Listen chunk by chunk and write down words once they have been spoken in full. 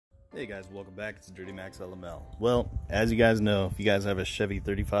Hey guys, welcome back. It's DURAMAX LML. Well, as you guys know, if you guys have a Chevy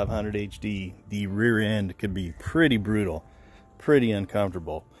 3500 HD, the rear end could be pretty brutal, pretty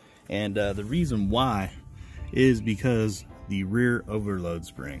uncomfortable. And the reason why is because the rear overload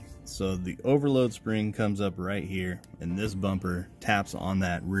spring. So the overload spring comes up right here, and this bumper taps on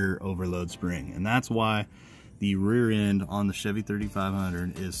that rear overload spring. And that's why the rear end on the Chevy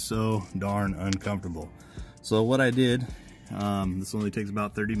 3500 is so darn uncomfortable. So what I did, this only takes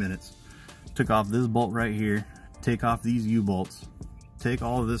about 30 minutes. Took off this bolt right here, take off these U-bolts, take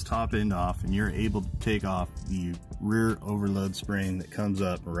all of this top end off, and you're able to take off the rear overload spring that comes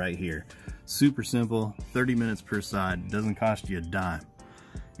up right here. Super simple, 30 minutes per side, doesn't cost you a dime.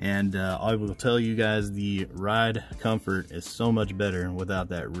 And I will tell you guys, the ride comfort is so much better without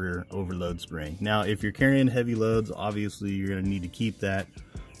that rear overload spring. Now, if you're carrying heavy loads, obviously you're gonna need to keep that,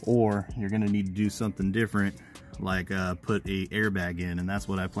 or you're gonna need to do something different, like put a airbag in, and that's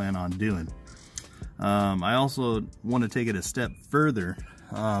what I plan on doing. I also want to take it a step further.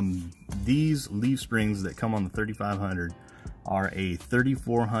 These leaf springs that come on the 3500 are a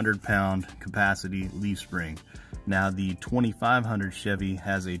 3,400 pound capacity leaf spring. Now the 2500 Chevy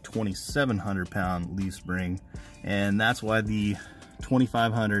has a 2,700 pound leaf spring, and that's why the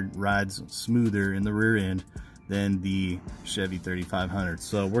 2500 rides smoother in the rear end than the Chevy 3500.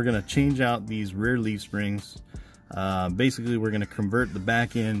 So we're going to change out these rear leaf springs. Basically, we're going to convert the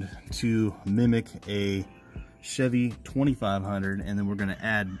back end to mimic a Chevy 2500, and then we're going to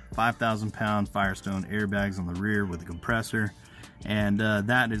add 5,000 pound Firestone airbags on the rear with a compressor, and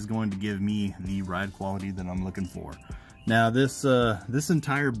that is going to give me the ride quality that I'm looking for. Now this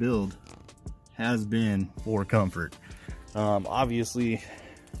entire build has been for comfort. Obviously,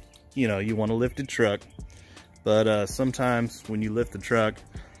 you know, you want to lift a truck, but sometimes when you lift the truck,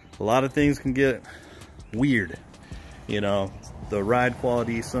 a lot of things can get weird. You know, the ride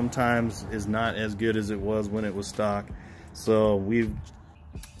quality sometimes is not as good as it was when it was stock. So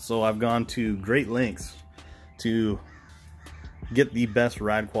I've gone to great lengths to get the best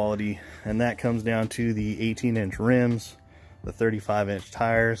ride quality, and that comes down to the 18-inch rims, the 35-inch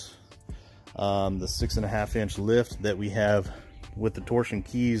tires, the 6.5-inch lift that we have with the torsion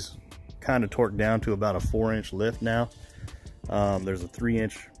keys kind of torqued down to about a 4-inch lift now. There's a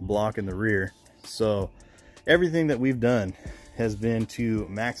 3-inch block in the rear. So everything that we've done has been to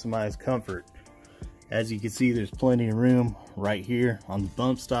maximize comfort. As you can see, there's plenty of room right here on the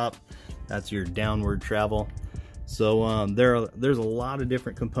bump stop. That's your downward travel. So there's a lot of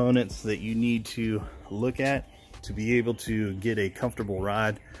different components that you need to look at to be able to get a comfortable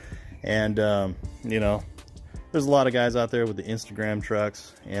ride. And you know, there's a lot of guys out there with the Instagram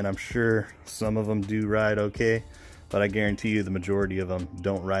trucks, and I'm sure some of them do ride okay, but I guarantee you the majority of them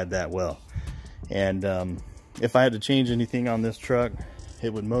don't ride that well. And if I had to change anything on this truck,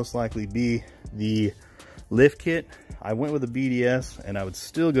 it would most likely be the lift kit. I went with the BDS, and I would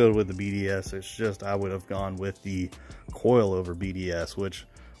still go with the BDS. It's just I would have gone with the coilover BDS, which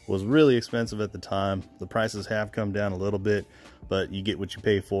was really expensive at the time. The prices have come down a little bit, but you get what you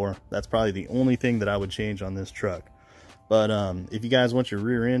pay for. That's probably the only thing that I would change on this truck. But if you guys want your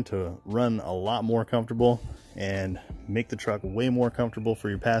rear end to run a lot more comfortable and make the truck way more comfortable for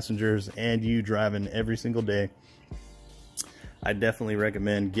your passengers and you driving every single day, I definitely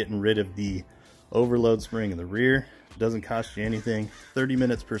recommend getting rid of the overload spring in the rear. It doesn't cost you anything. 30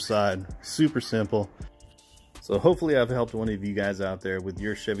 minutes per side, super simple. So hopefully I've helped one of you guys out there with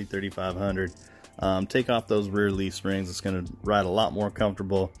your Chevy 3500. Take off those rear leaf springs. It's going to ride a lot more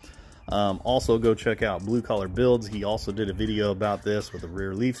comfortable. Also go check out Blue Collar Builds. He also did a video about this with a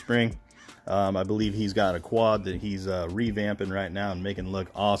rear leaf spring. I believe he's got a quad that he's revamping right now and making look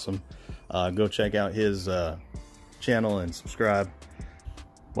awesome. Go check out his channel and subscribe.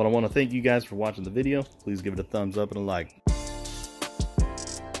 But I want to thank you guys for watching the video. Please give it a thumbs up and a like.